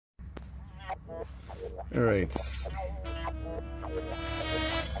All right.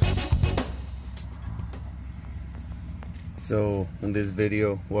 So in this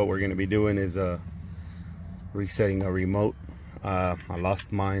video, what we're going to be doing is resetting a remote. I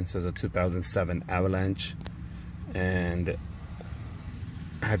lost mine, so it's a 2007 Avalanche, and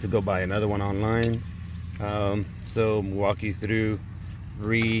I had to go buy another one online. So we'll walk you through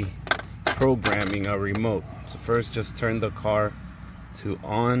reprogramming a remote. So first, just turn the car to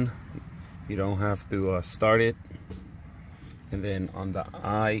on. You don't have to start it. And then on the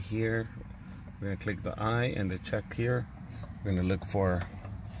eye here, we're gonna click the eye and the check here. We're gonna look for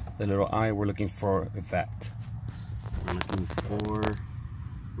the little eye. We're looking for that. We're looking for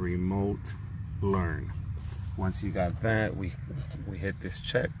remote learn. Once you got that, we hit this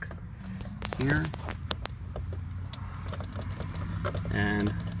check here,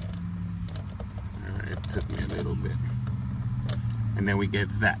 and it took me a little bit. And then we get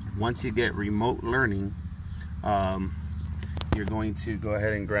that. Once you get remote learning, you're going to go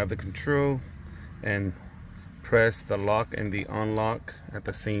ahead and grab the control and press the lock and the unlock at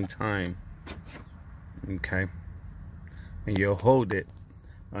the same time. Okay, and you'll hold it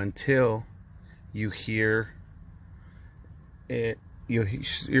until you hear it.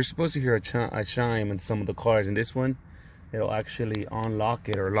 You're supposed to hear a chime in some of the cars. In this one, it'll actually unlock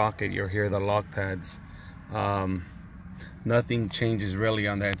it or lock it. You'll hear the lock pads. Nothing changes really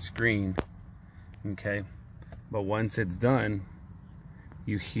on that screen. Okay, but once it's done,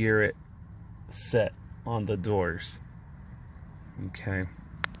 you hear it set on the doors. Okay,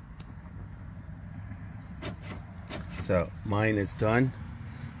 so mine is done.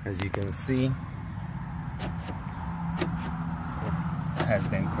 As you can see, it has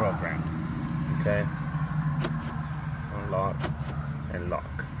been programmed. Okay, unlock and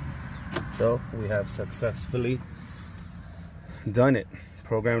lock. So we have successfully done it.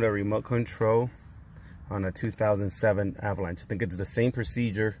 Programmed a remote control on a 2007 Avalanche. I think it's the same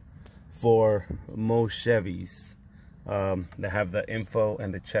procedure for most Chevys that have the info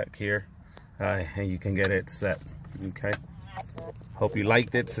and the check here, and you can get it set. Okay, hope you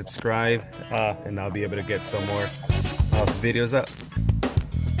liked it. Subscribe, and I'll be able to get some more videos up.